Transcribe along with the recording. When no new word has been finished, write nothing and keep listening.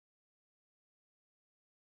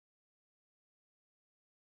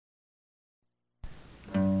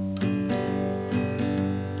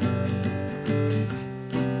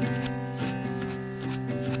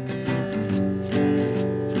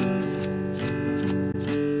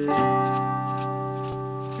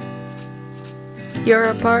You're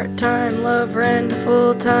a part-time lover and a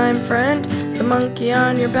full-time friend. The monkey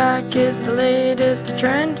on your back is the latest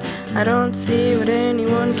trend. I don't see what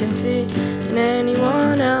anyone can see in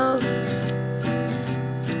anyone else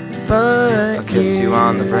but I'll kiss you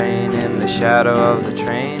on the brain in the shadow of the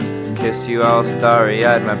train. Kiss you all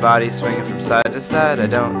starry-eyed, my body swinging from side to side. I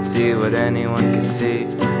don't see what anyone can see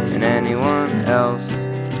in anyone else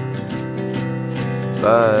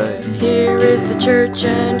but here is the church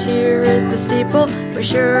and here is the steeple. We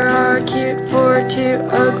sure are cute for two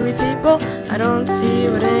ugly people. I don't see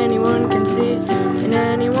what anyone can see in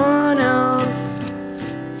anyone else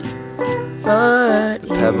but the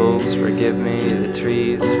pebbles forgive me, the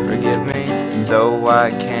trees forgive me. So why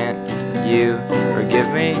can't you forgive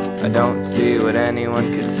me? I don't see what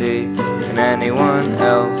anyone could see in anyone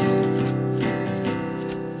else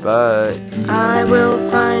but I will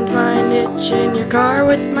find my niche in your car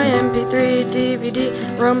with my MP3,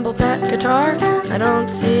 DVD, rumble pack guitar. I don't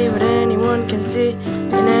see what anyone can see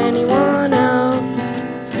in anyone else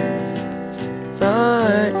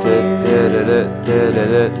but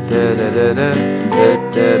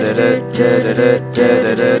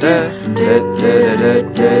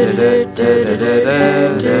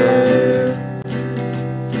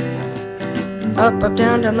up, up,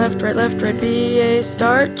 down, down, left, right, be a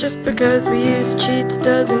start. Just because we use cheats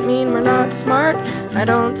doesn't mean we're not smart. I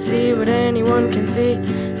don't see what anyone can see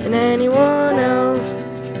in anyone else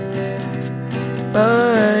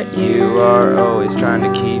but you are always trying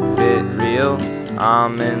to keep it real.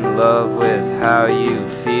 I'm in love with how you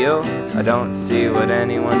feel. I don't see what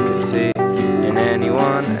anyone can see in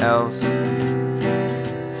anyone else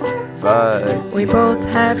but we both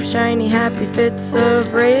have shiny, happy fits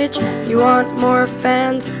of rage. You want more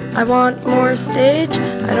fans, I want more stage.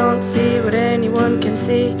 I don't see what anyone can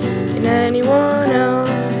see in anyone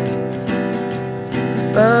else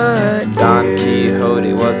but Don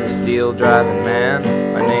Quixote was a steel-driving man.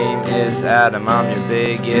 My name is Adam, I'm your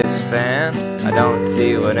biggest fan. I don't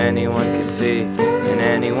see what anyone can see in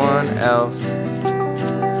anyone else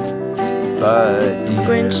but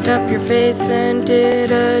squinched up your face and did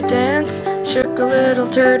a dance. Shook a little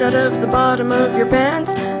turd out of the bottom of your pants.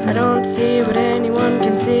 I don't see what anyone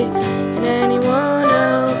can see in anyone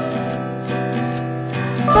else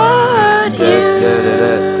but you.